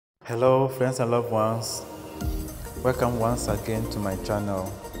Hello friends and loved ones, welcome once again to my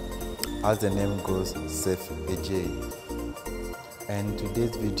channel. As the name goes, Safe AJ. And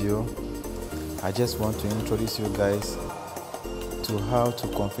today's video, I just want to introduce you guys to how to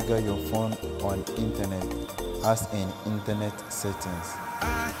configure your phone on internet as in internet settings.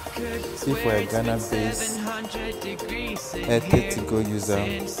 If you're a Ghana-based Airteltigo user,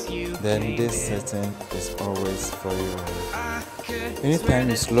 then this setting is always for you. Anytime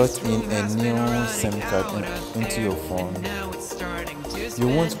you slot in a new SIM card into your phone, you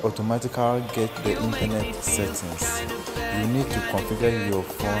won't automatically get the internet settings. You need to configure your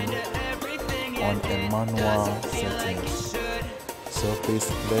phone on a manual settings. So please,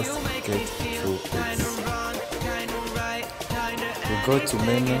 let's get through it. You go to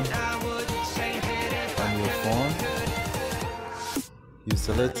menu on your phone, you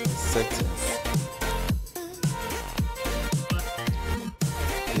select settings.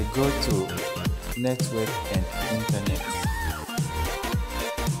 You go to network and internet.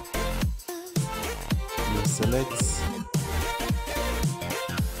 You select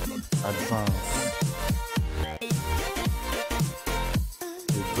advanced.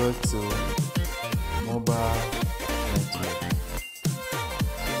 You go to mobile network.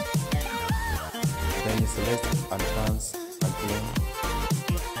 Then you select advanced again.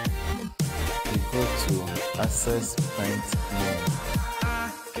 You go to access point name.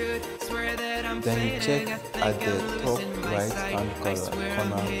 Then you check at the top right hand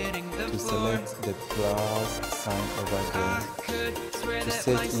corner to select the plus sign over there to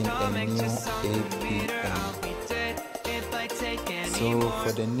set in a new APN. So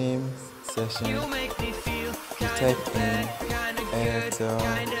for the name section, you type in Airteltigo.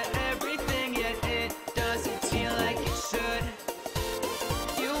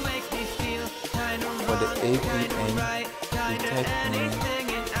 For the APN, you type in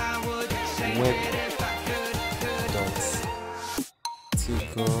web.tigo.com.gh.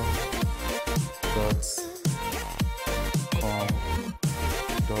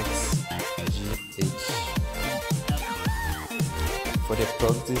 For the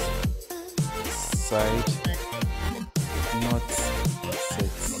proxy side, not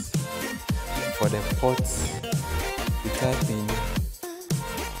set. For the ports, you type in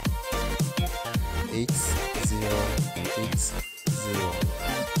 8080.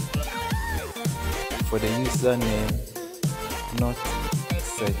 For the username, not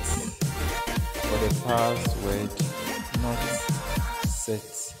set. For the password, not set.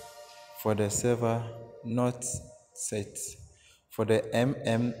 For the server, not set. For the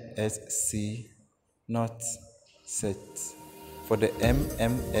MMSC, not set. For the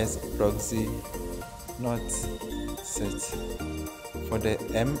MMS proxy, not set. For the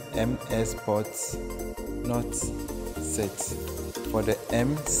MMS ports, not set. For the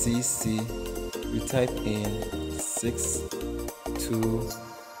MCC, you type in 620.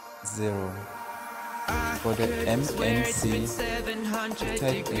 For the MNC, you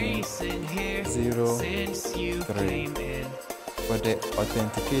type in 03. For the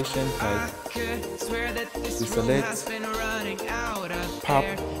authentication type, you select PAP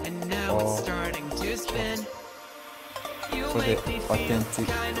or CHOP. For the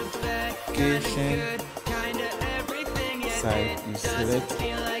authentication side, you select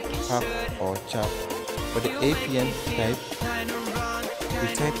PAP or CHOP. For the APN type, you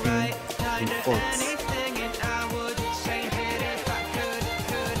type in default.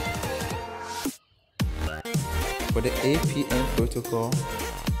 For the APN protocol,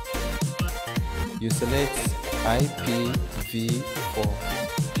 you select IPv4.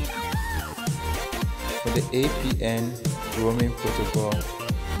 For the APN roaming protocol,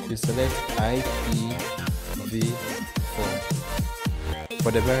 you select IPv4.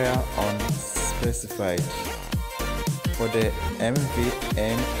 For the barrier unspecified. For the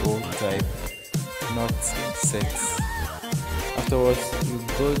MVNO type, not set. Afterwards, you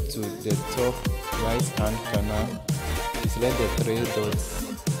go to the top right hand corner, you select the three dots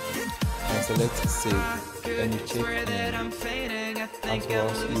and select save. Then you check in.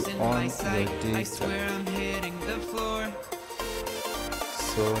 Afterwards, you on your data.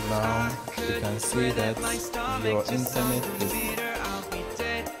 So now you can see that your internet is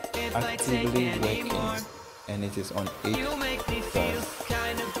actively working and it is on 8%.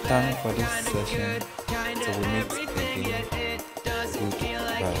 Thanks for this session. So we meet again.